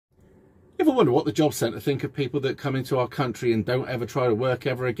ever wonder what the job centre think of people that come into our country and don't ever try to work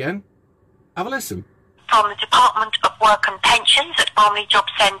ever again? Have a listen. From the Department of Work and Pensions at Barnley Job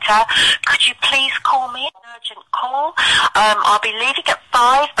Centre. Could you please call me? An urgent call. I'll be leaving at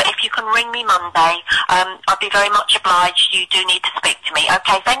 5, but if you can ring me Monday, I'd be very much obliged. You do need to speak to me.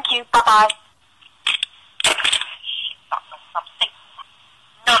 Okay, thank you. Bye-bye.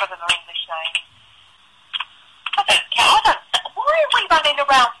 None of them are English names. I don't care. Why are we running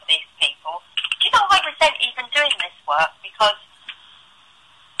around for these people? Do you know, I resent even doing this work, because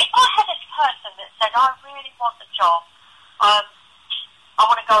if I had a person that said, I really want a job, I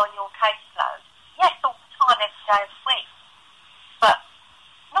want to go on your caseload, yes, all the time, every day of the week, but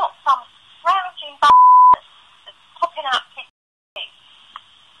not some scrounging that's popping out kids.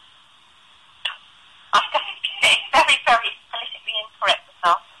 I'm going to get very, very politically incorrect this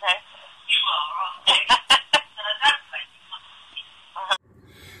afternoon. You are, aren't you?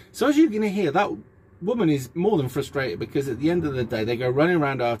 So as you're going to hear, that woman is more than frustrated, because at the end of the day they go running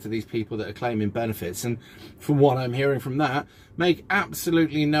around after these people that are claiming benefits, and from what I'm hearing from that, make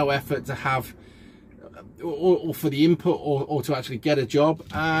absolutely no effort to have or for the input or to actually get a job,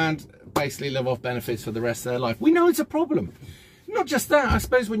 and basically live off benefits for the rest of their life. We know it's a problem. Not just that, I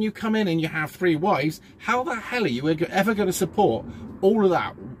suppose when you come in and you have 3 wives, how the hell are you ever going to support all of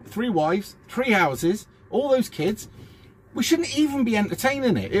that? 3 wives, 3 houses, all those kids. We shouldn't even be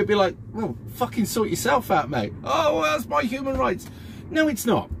entertaining it. It'd be like, well, fucking sort yourself out, mate. Oh, well, that's my human rights. No, it's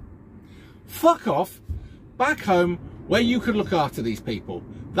not. Fuck off back home where you could look after these people.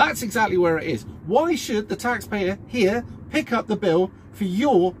 That's exactly where it is. Why should the taxpayer here pick up the bill for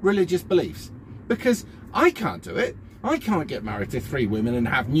your religious beliefs? Because I can't do it. I can't get married to 3 women and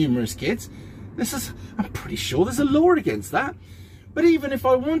have numerous kids. I'm pretty sure there's a law against that. But even if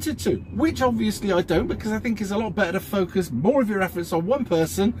I wanted to, which obviously I don't, because I think it's a lot better to focus more of your efforts on 1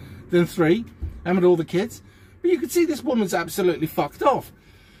 person than 3, and with all the kids. But you can see this woman's absolutely fucked off.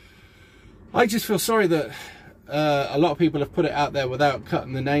 I just feel sorry that a lot of people have put it out there without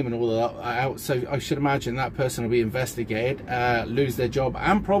cutting the name and all that out. So I should imagine that person will be investigated, lose their job,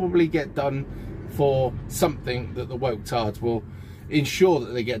 and probably get done for something that the woke tards will ensure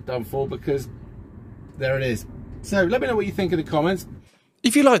that they get done for, because there it is. So let me know what you think in the comments.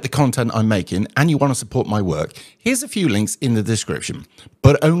 If you like the content I'm making and you want to support my work, here's a few links in the description,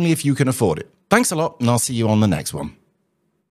 but only if you can afford it. Thanks a lot, and I'll see you on the next one.